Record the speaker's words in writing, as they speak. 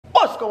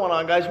What's going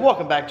on, guys?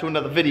 Welcome back to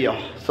another video.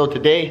 So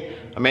today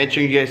I'm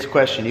answering you guys a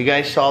question. You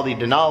guys saw the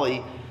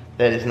Denali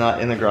that is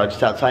not in the garage,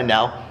 it's outside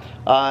now.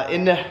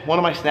 In one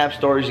of my Snap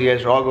stories, you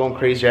guys are all going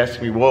crazy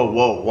asking me,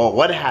 whoa,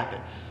 what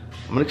happened?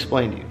 I'm gonna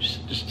explain to you.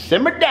 Just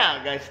simmer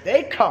down, guys,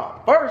 stay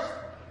calm. First,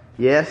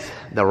 yes,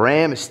 the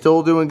Ram is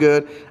still doing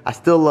good. I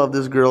still love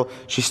this girl.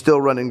 She's still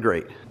running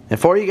great. And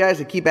for you guys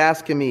that keep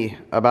asking me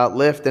about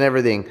lift and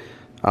everything,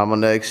 I'm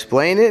gonna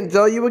explain it and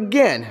tell you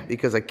again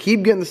because I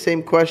keep getting the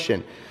same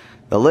question.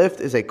 The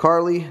lift is a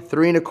Carli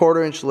 3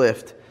 1/4 inch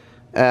lift.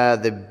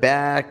 The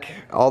back,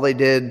 all they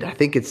did, I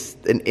think it's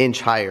an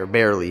inch higher,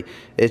 barely.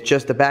 It's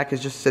just the back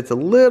sits a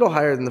little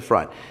higher than the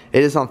front.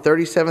 It is on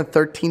 37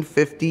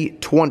 1350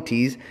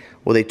 20s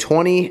with a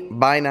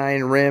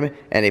 20/9 rim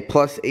and a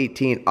plus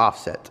 18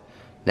 offset.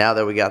 Now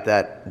that we got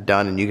that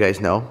done, and you guys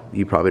know,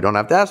 you probably don't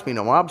have to ask me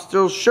no more. I'm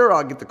still sure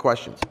I'll get the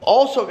questions.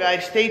 Also,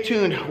 guys, stay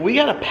tuned. We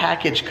got a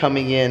package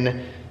coming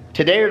in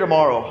today or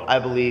tomorrow, I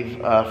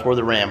believe, for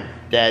the Ram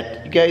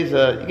that you guys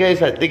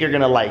I think are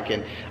gonna like,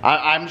 and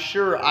I'm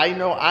sure going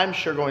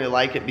to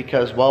like it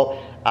because,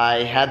 well, I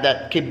had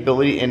that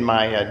capability in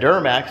my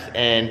Duramax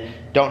and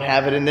don't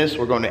have it in this.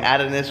 We're going to add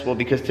it in this, well,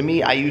 because to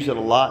me, I use it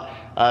a lot,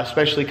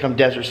 especially come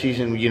desert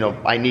season. You know,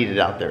 I need it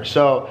out there.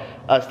 So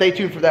stay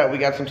tuned for that. We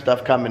got some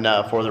stuff coming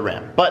for the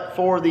Ram. But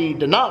for the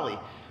Denali,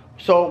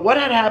 so what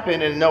had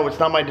happened, and no, it's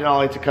not my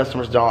Denali, it's a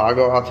customer's Denali. I'll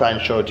go outside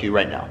and show it to you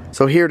right now.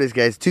 So here it is,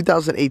 guys,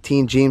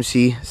 2018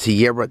 GMC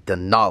Sierra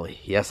Denali.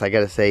 Yes, I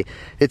gotta say,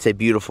 it's a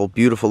beautiful,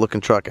 beautiful looking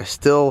truck. I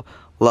still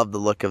love the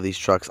look of these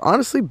trucks.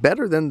 Honestly,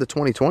 better than the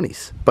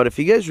 2020s. But if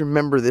you guys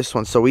remember this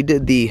one, so we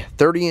did the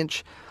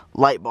 30-inch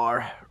light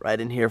bar right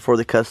in here for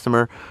the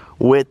customer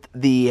with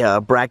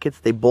the brackets.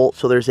 They bolt,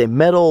 so there's a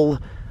metal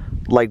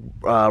like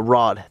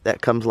rod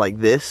that comes like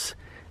this,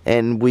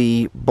 and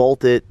we bolt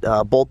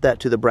that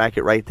to the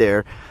bracket right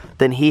there.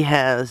 Then he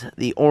has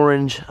the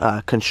orange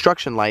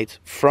construction lights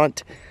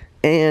front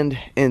and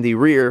in the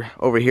rear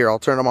over here. I'll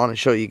turn them on and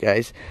show you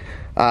guys.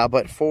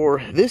 But for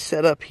this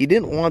setup, he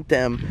didn't want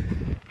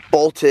them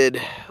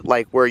bolted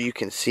like where you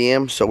can see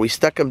them, so we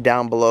stuck them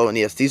down below. And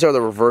yes, these are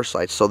the reverse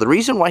lights. So the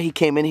reason why he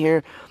came in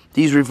here,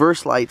 these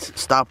reverse lights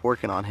stopped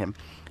working on him.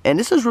 And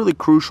this is really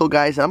crucial,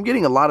 guys. I'm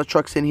getting a lot of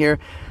trucks in here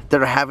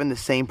that are having the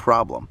same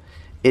problem.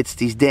 It's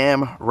these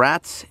damn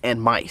rats and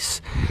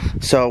mice.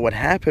 So what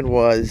happened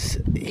was,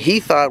 he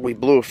thought we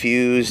blew a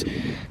fuse.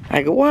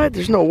 I go, what?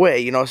 There's no way,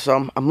 you know.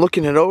 So I'm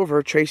looking it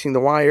over, tracing the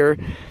wire,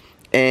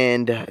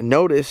 and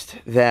noticed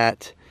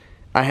that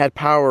I had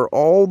power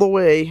all the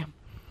way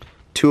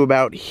to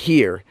about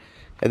here.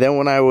 And then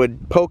when I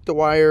would poke the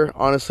wire,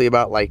 honestly,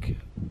 about like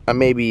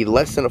maybe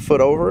less than a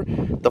foot over,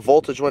 the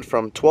voltage went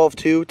from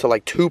 12.2 to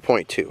like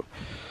 2.2.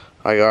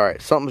 I go, all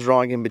right, something's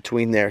wrong in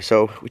between there.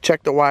 So we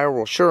checked the wire.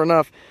 Well, sure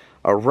enough,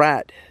 a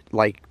rat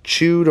like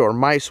chewed, or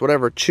mice,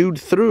 whatever, chewed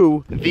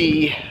through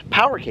the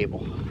power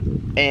cable,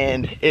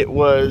 and it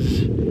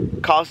was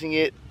causing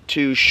it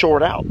to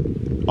short out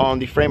on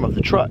the frame of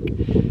the truck.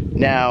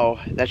 Now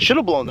that should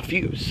have blown the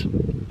fuse,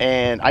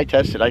 and I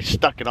tested, I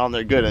stuck it on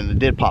there good, and it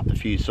did pop the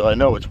fuse, so I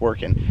know it's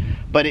working.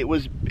 But it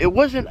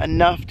wasn't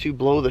enough to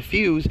blow the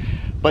fuse,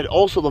 but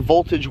also the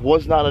voltage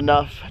was not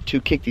enough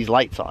to kick these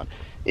lights on.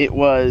 It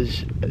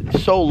was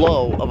so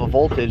low of a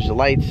voltage, the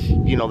lights,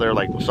 you know, they're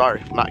like, well,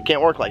 sorry,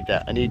 can't work like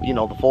that. I need, you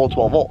know, the full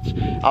 12 volts.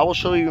 I will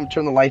show you and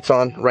turn the lights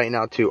on right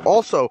now too.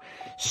 Also,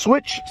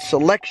 switch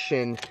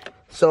selection.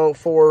 So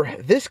for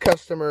this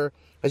customer,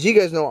 as you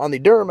guys know, on the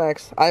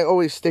Duramax, I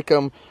always stick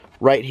them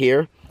right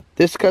here.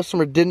 This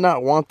customer did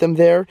not want them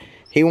there.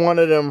 He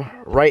wanted them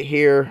right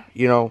here,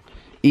 you know,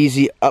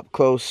 easy up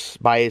close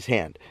by his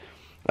hand.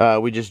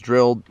 We just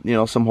drilled, you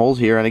know, some holes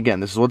here. And again,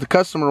 this is what the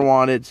customer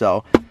wanted,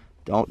 so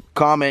don't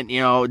comment, you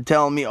know,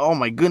 telling me, oh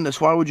my goodness,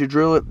 why would you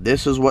drill it?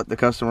 This is what the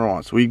customer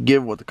wants. We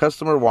give what the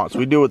customer wants.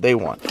 We do what they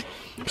want.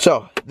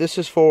 So this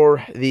is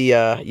for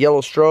the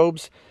yellow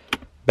strobes,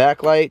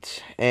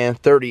 backlights,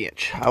 and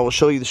 30-inch. I will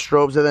show you the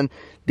strobes, and then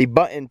the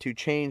button to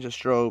change the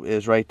strobe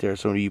is right there.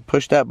 So when you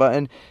push that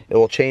button, it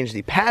will change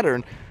the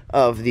pattern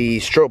of the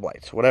strobe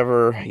lights,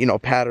 whatever, you know,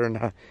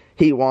 pattern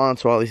he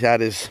wants, while he's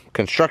at his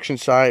construction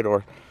site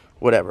or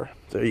whatever.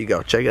 There you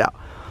go, check it out.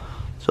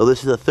 So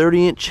this is a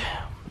 30-inch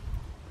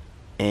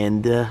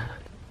and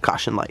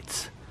caution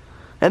lights,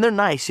 and they're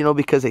nice, you know,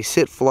 because they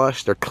sit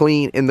flush, they're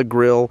clean in the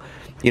grill,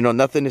 you know,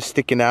 nothing is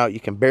sticking out. You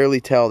can barely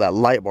tell. That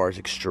light bar is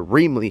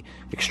extremely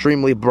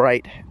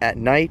bright at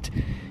night.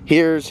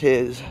 Here's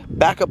his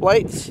backup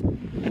lights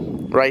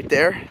right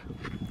there,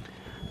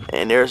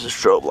 and there's the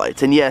strobe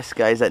lights. And yes,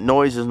 guys, that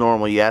noise is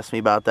normal. You asked me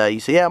about that.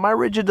 You say, yeah, my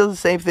Rigid does the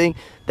same thing.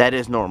 That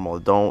is normal.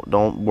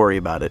 Don't worry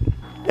about it.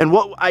 And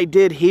what I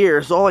did here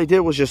is, all I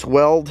did was just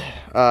weld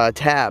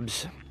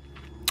tabs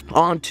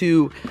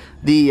onto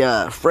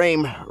the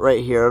frame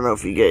right here. I don't know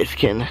if you guys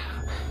can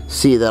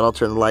see that. I'll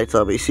turn the lights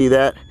up. You see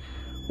that?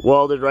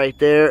 Welded right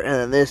there. And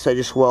then this, I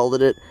just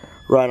welded it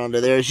right onto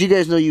there. As you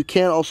guys know, you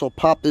can also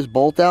pop this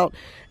bolt out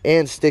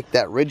and stick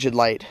that Rigid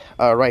light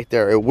right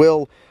there. It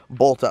will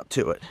bolt up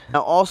to it.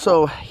 Now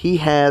also, he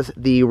has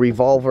the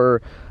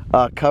revolver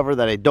cover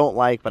that I don't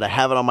like, but I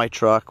have it on my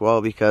truck.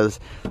 Well, because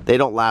they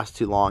don't last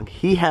too long.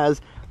 He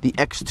has the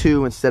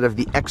X2 instead of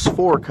the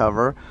X4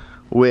 cover,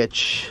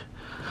 which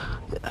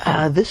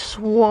this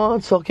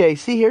one's okay.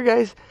 See here,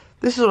 guys?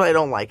 This is what I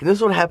don't like, and this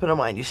is what happened to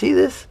mine. You see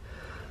this?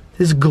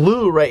 This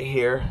glue right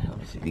here. Let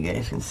me see if you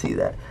guys can see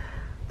that.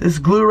 This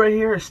glue right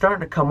here is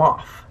starting to come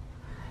off.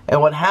 And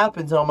what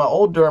happens on my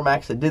old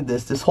Duramax that did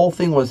this, this whole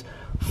thing was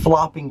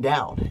flopping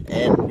down.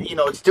 And, you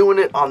know, it's doing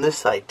it on this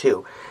side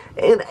too.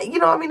 And, you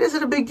know, I mean, is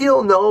it a big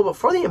deal? No, but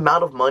for the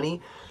amount of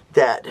money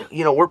that,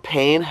 you know, we're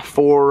paying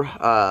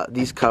for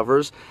these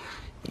covers,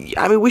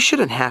 I mean, we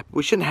shouldn't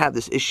have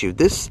this issue.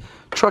 This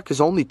truck is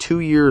only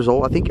 2 years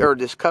old, I think, or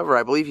this cover,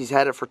 I believe he's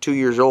had it for 2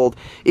 years old.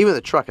 Even the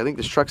truck, I think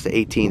this truck's the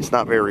 18. It's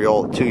not very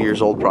old, 2 years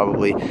old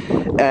probably.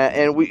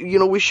 And we, you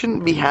know, we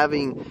shouldn't be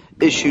having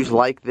issues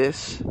like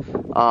this.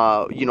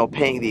 You know,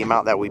 paying the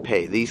amount that we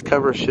pay. These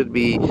covers should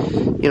be,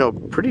 you know,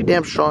 pretty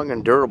damn strong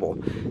and durable.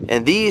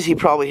 And these, he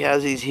probably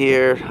has these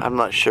here. I'm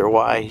not sure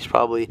why. He's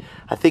probably,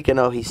 I think I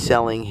know he's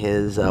selling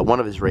his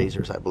one of his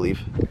razors, I believe.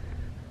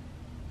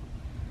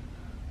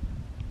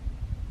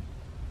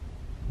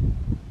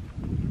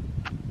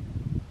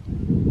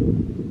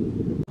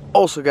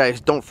 Also, guys,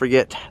 don't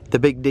forget, the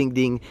Big Ding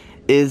Ding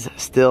is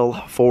still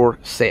for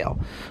sale.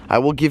 I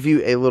will give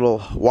you a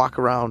little walk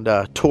around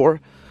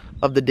tour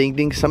of the Ding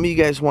Ding. Some of you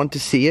guys want to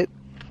see it,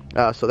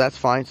 so that's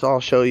fine. So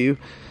I'll show you.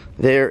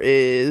 There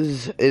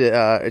is,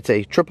 it's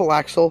a triple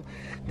axle.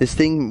 This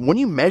thing, when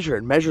you measure,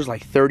 it measures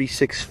like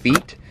 36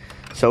 feet.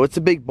 So it's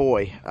a big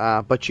boy,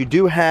 but you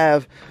do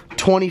have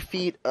 20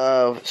 feet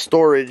of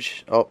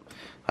storage. Oh,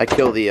 I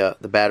killed the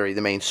battery,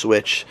 the main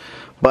switch.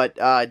 But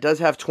it does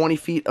have 20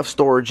 feet of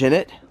storage in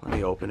it. Let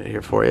me open it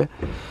here for you.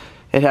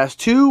 It has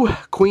 2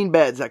 queen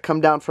beds that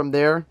come down from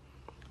there.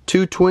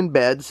 2 twin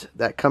beds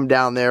that come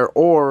down there,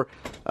 or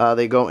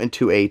they go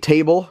into a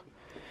table.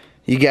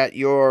 You got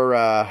your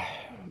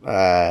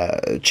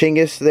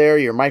Chingus there,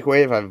 your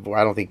microwave. I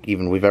don't think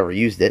even we've ever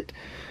used it.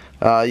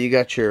 You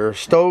got your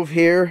stove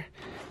here.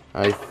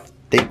 I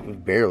think we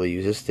barely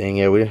use this thing.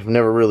 Yeah, we've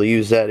never really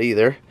used that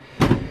either.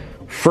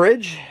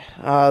 Fridge.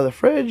 The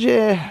fridge,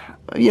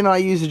 you know, I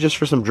use it just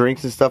for some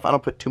drinks and stuff. I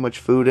don't put too much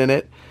food in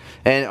it.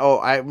 And, oh,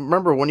 I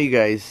remember one of you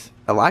guys,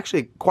 well,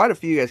 actually, quite a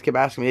few of you guys kept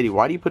asking me, Eddie,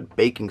 why do you put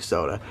baking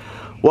soda?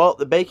 Well,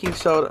 the baking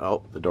soda,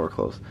 oh, the door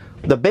closed.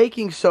 The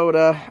baking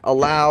soda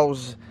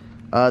allows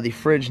the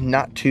fridge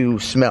not to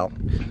smell.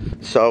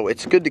 So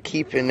it's good to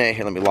keep in there.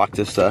 Here, let me lock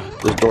this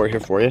door here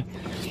for you.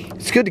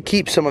 It's good to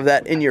keep some of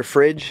that in your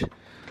fridge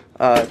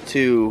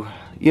to,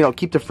 you know,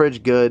 keep the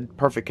fridge good,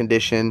 perfect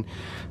condition.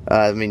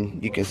 I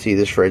mean, you can see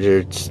this fridge,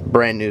 it's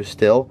brand new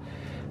still.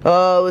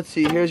 Let's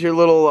see, here's your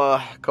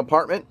little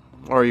compartment,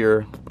 or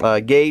your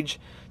gauge,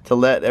 to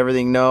let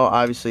everything know.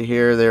 Obviously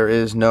here there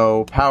is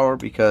no power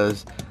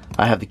because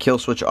I have the kill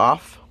switch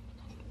off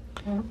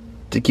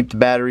to keep the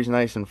batteries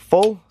nice and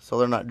full so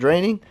they're not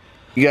draining.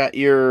 You got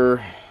your,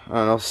 I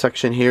don't know,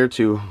 section here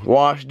to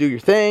wash, do your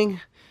thing.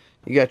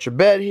 You got your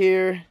bed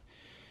here.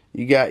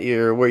 You got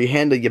your, where you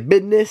handle your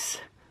business,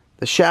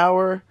 the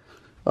shower.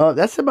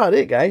 That's about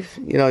it, guys.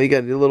 You know, you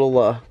got a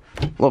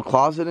little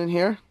closet in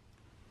here.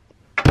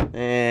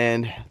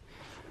 And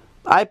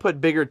I put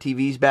bigger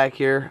TVs back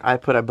here. I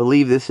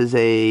believe this is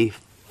a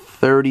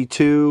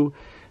 32,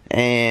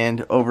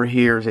 and over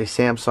here is a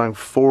Samsung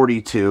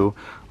 42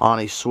 on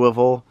a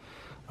swivel.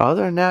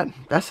 Other than that,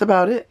 that's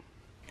about it.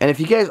 And if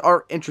you guys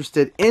are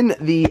interested in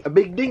the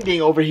Big Ding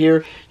Ding over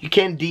here, you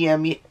can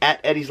DM me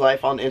at Eddie's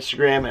Life on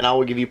Instagram, and I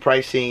will give you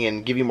pricing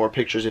and give you more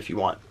pictures if you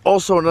want.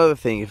 Also, another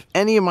thing, if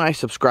any of my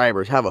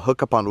subscribers have a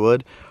hookup on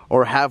wood,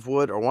 or have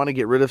wood, or want to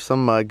get rid of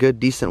some good,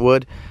 decent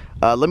wood,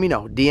 let me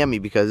know. DM me,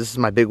 because this is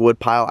my big wood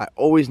pile. I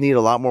always need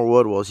a lot more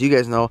wood. Well, as you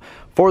guys know,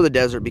 for the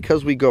desert,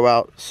 because we go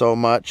out so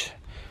much.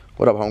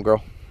 What up,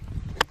 homegirl?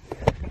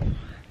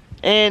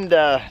 And,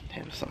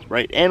 damn, something's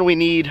right. And we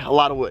need a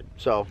lot of wood,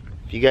 so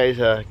if you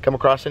guys come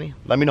across any,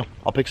 let me know.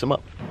 I'll pick some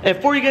up. And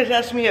before you guys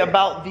ask me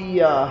about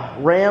the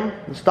Ram,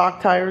 the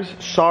stock tires,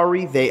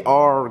 sorry, they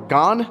are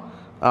gone.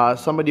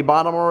 Somebody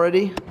bought them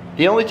already.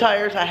 The only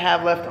tires I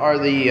have left are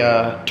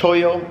the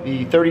Toyo,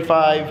 the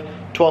 35,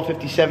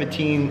 1250,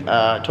 17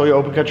 Toyo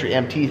Open Country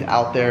MTs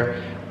out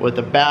there with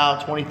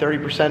about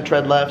 20-30%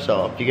 tread left.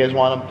 So if you guys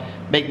want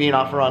them, make me an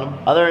offer on them.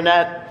 Other than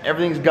that,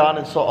 everything's gone.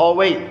 And so, oh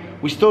wait,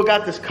 we still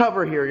got this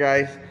cover here,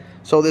 guys.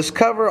 So this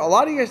cover, a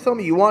lot of you guys tell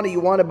me you want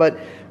it, but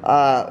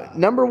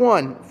number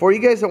one, for you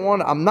guys that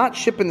want it, I'm not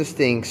shipping this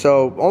thing.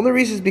 So only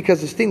reason is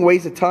because this thing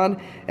weighs a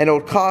ton and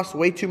it'll cost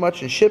way too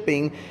much in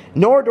shipping,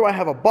 nor do I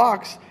have a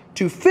box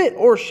to fit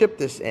or ship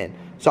this in.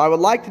 So I would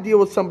like to deal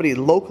with somebody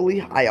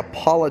locally. I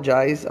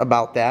apologize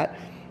about that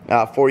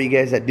for you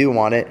guys that do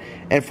want it.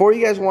 And for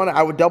you guys want it,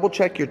 I would double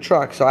check your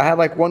truck. So I had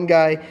like one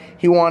guy,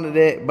 he wanted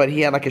it, but he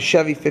had like a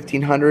Chevy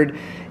 1500.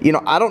 You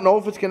know, I don't know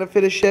if it's gonna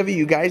fit a Chevy.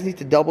 You guys need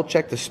to double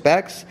check the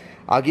specs.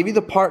 I'll give you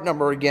the part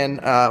number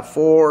again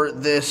for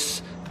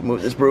this.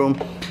 Move this broom.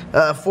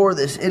 For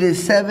this, it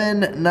is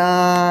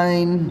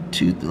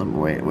 792.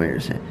 Where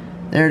is it?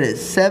 There it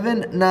is.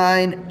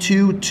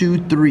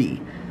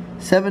 79223.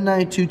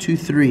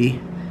 79223,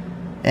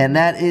 and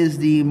that is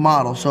the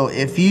model. So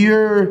if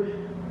your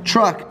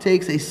truck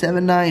takes a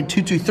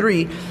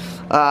 79223,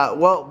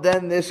 well,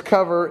 then this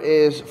cover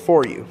is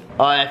for you.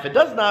 If it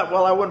does not,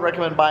 well, I wouldn't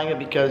recommend buying it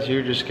because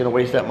you're just gonna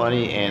waste that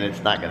money and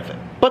it's not gonna fit.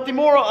 But the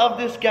moral of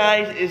this,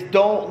 guys, is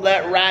don't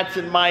let rats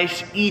and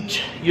mice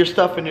eat your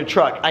stuff in your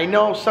truck. I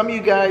know some of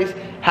you guys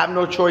have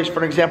no choice.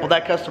 For example,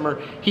 that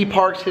customer, he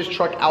parks his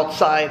truck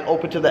outside,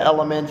 open to the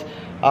elements.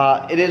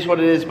 It is what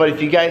it is, but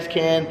if you guys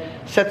can,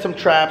 set some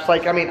traps.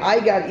 Like, I mean, I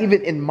got,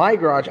 even in my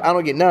garage, I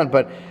don't get none,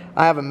 but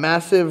I have a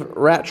massive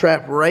rat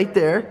trap right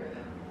there.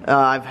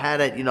 I've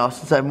had it, you know,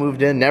 since I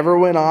moved in, never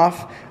went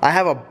off. I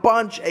have a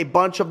bunch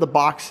of the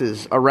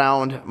boxes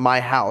around my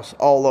house,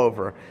 all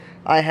over.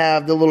 I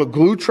have the little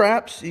glue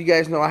traps. You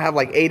guys know I have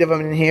like 8 of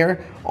them in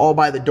here, all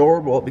by the door.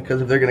 Well,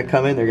 because if they're gonna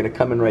come in, they're gonna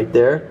come in right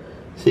there.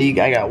 See,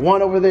 I got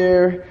one over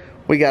there.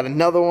 We got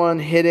another one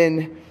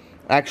hidden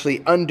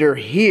actually under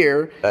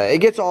here. It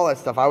gets all that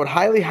stuff. I would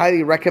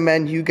highly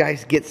recommend you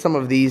guys get some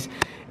of these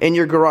in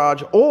your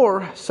garage,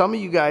 or some of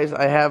you guys,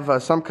 I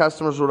have some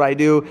customers, what I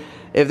do,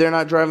 if they're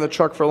not driving the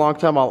truck for a long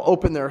time, I'll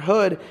open their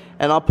hood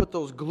and I'll put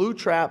those glue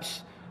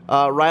traps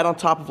right on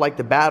top of like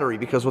the battery,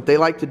 because what they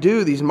like to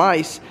do, these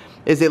mice,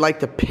 is they like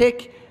to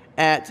pick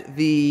at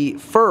the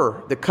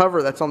fur, the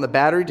cover that's on the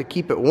battery to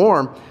keep it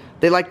warm.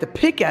 They like to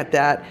pick at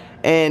that,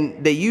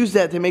 and they use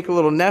that to make a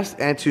little nest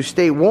and to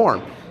stay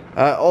warm.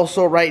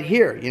 Also right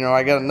here, you know,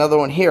 I got another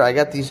one here. I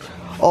got these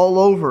all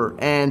over,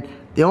 and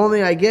the only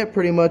thing I get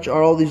pretty much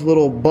are all these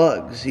little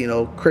bugs, you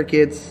know,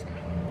 crickets,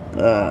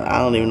 I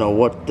don't even know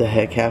what the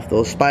heck, half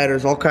those,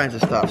 spiders, all kinds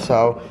of stuff.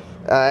 So,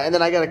 and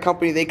then I got a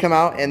company, they come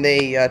out and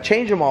they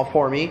change them all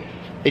for me.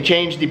 They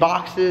change the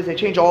boxes, they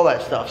change all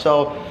that stuff.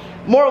 So,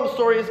 moral of the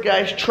story is,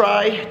 guys,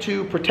 try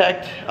to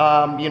protect,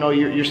 you know,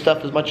 your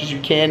stuff as much as you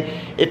can.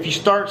 If you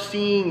start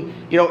seeing,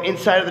 you know,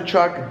 inside of the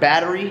truck,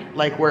 battery,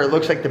 like where it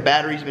looks like the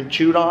battery's been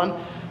chewed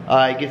on,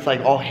 it gets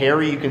like all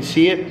hairy, you can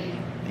see it.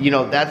 You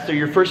know, that's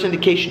your first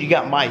indication you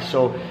got mice.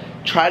 So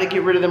try to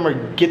get rid of them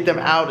or get them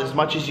out as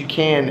much as you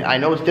can. I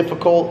know it's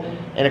difficult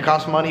and it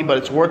costs money, but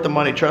it's worth the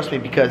money, trust me,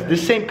 because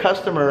this same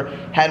customer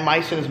had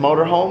mice in his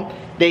motorhome.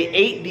 They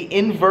ate the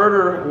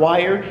inverter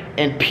wire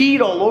and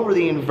peed all over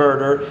the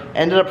inverter,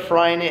 ended up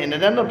frying it, and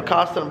it ended up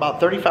costing about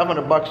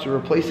 $3,500 to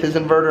replace his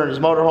inverter in his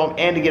motorhome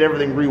and to get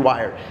everything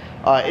rewired.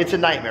 It's a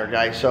nightmare,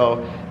 guys.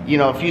 So, you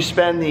know, if you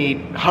spend the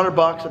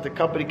 $100 that the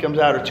company comes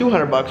out, or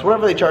 $200,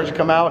 whatever they charge to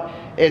come out,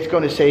 it's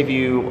going to save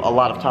you a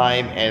lot of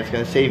time and it's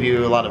going to save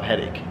you a lot of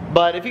headache.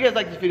 But if you guys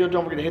like this video,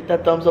 don't forget to hit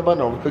that thumbs up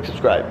button or click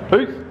subscribe.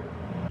 Peace.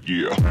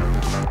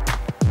 Yeah.